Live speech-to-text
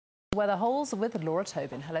Weather holes with Laura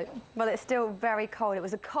Tobin. Hello. Well, it's still very cold. It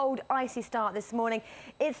was a cold, icy start this morning.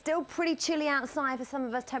 It's still pretty chilly outside for some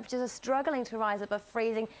of us. Temperatures are struggling to rise above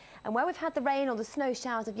freezing. And where we've had the rain or the snow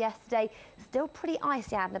showers of yesterday, still pretty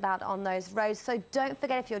icy out and about on those roads. So don't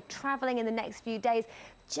forget, if you're travelling in the next few days,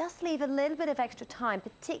 just leave a little bit of extra time,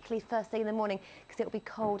 particularly first thing in the morning, because it will be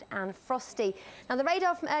cold and frosty. Now, the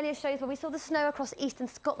radar from earlier shows where we saw the snow across eastern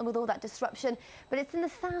Scotland with all that disruption, but it's in the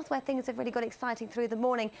south where things have really got exciting through the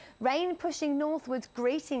morning. Rain pushing northwards,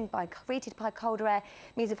 greeted by colder air,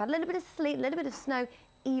 means we've had a little bit of sleet, a little bit of snow,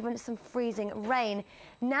 even some freezing rain.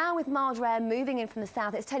 Now with milder air moving in from the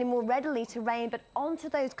south, it's turning more readily to rain, but onto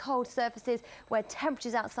those cold surfaces where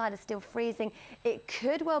temperatures outside are still freezing. It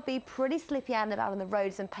could well be pretty slippy out and about on the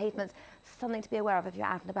roads and pavements, something to be aware of if you're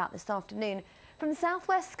out and about this afternoon. From the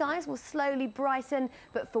southwest, skies will slowly brighten,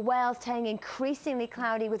 but for Wales, turning increasingly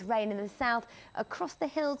cloudy with rain in the south. Across the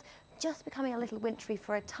hills, just becoming a little wintry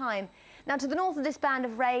for a time. Now, to the north of this band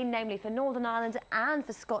of rain, namely for Northern Ireland and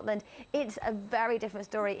for Scotland, it's a very different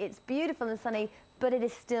story. It's beautiful and sunny, but it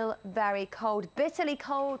is still very cold, bitterly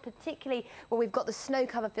cold, particularly where we've got the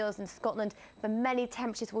snow-covered fields in Scotland. For many,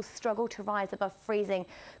 temperatures will struggle to rise above freezing.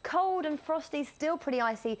 Cold and frosty, still pretty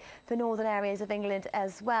icy for northern areas of England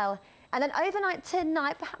as well. And then overnight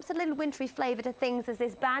tonight, perhaps a little wintry flavour to things as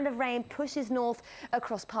this band of rain pushes north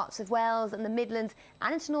across parts of Wales and the Midlands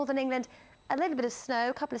and into northern England. A little bit of snow,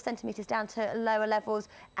 a couple of centimetres down to lower levels,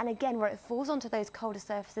 and again where it falls onto those colder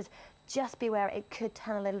surfaces, just beware it could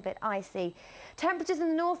turn a little bit icy. Temperatures in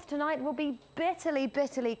the north tonight will be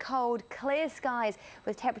bitterly cold, clear skies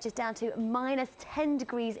with temperatures down to -10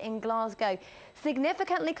 degrees in Glasgow.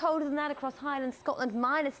 Significantly colder than that across Highlands, Scotland,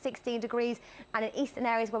 -16 degrees, and in eastern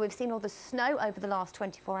areas where we've seen all the snow over the last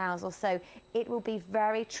 24 hours or so, it will be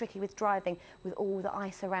very tricky with driving with all the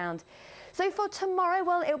ice around. So for tomorrow,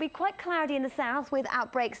 well, it'll be quite cloudy in the south with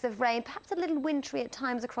outbreaks of rain, perhaps a little wintry at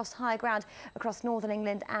times across high ground across northern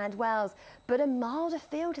England and Wales, but a milder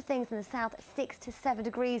feel to things in the south, 6 to 7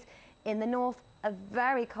 degrees. In the north, a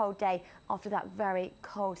very cold day after that very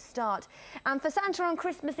cold start. And for Santa on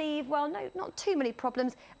Christmas Eve, well, no, not too many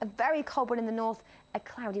problems. A very cold one in the north, a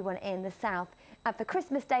cloudy one in the south. And for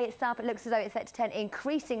Christmas Day itself, it looks as though it's set to turn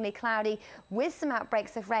increasingly cloudy with some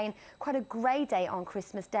outbreaks of rain. Quite a grey day on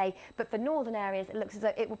Christmas Day. But for northern areas, it looks as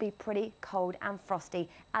though it will be pretty cold and frosty.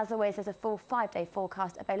 As always, there's a full 5-day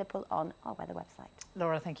forecast available on our weather website.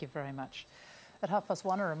 Laura, thank you very much. At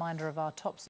 1:30, a reminder of our top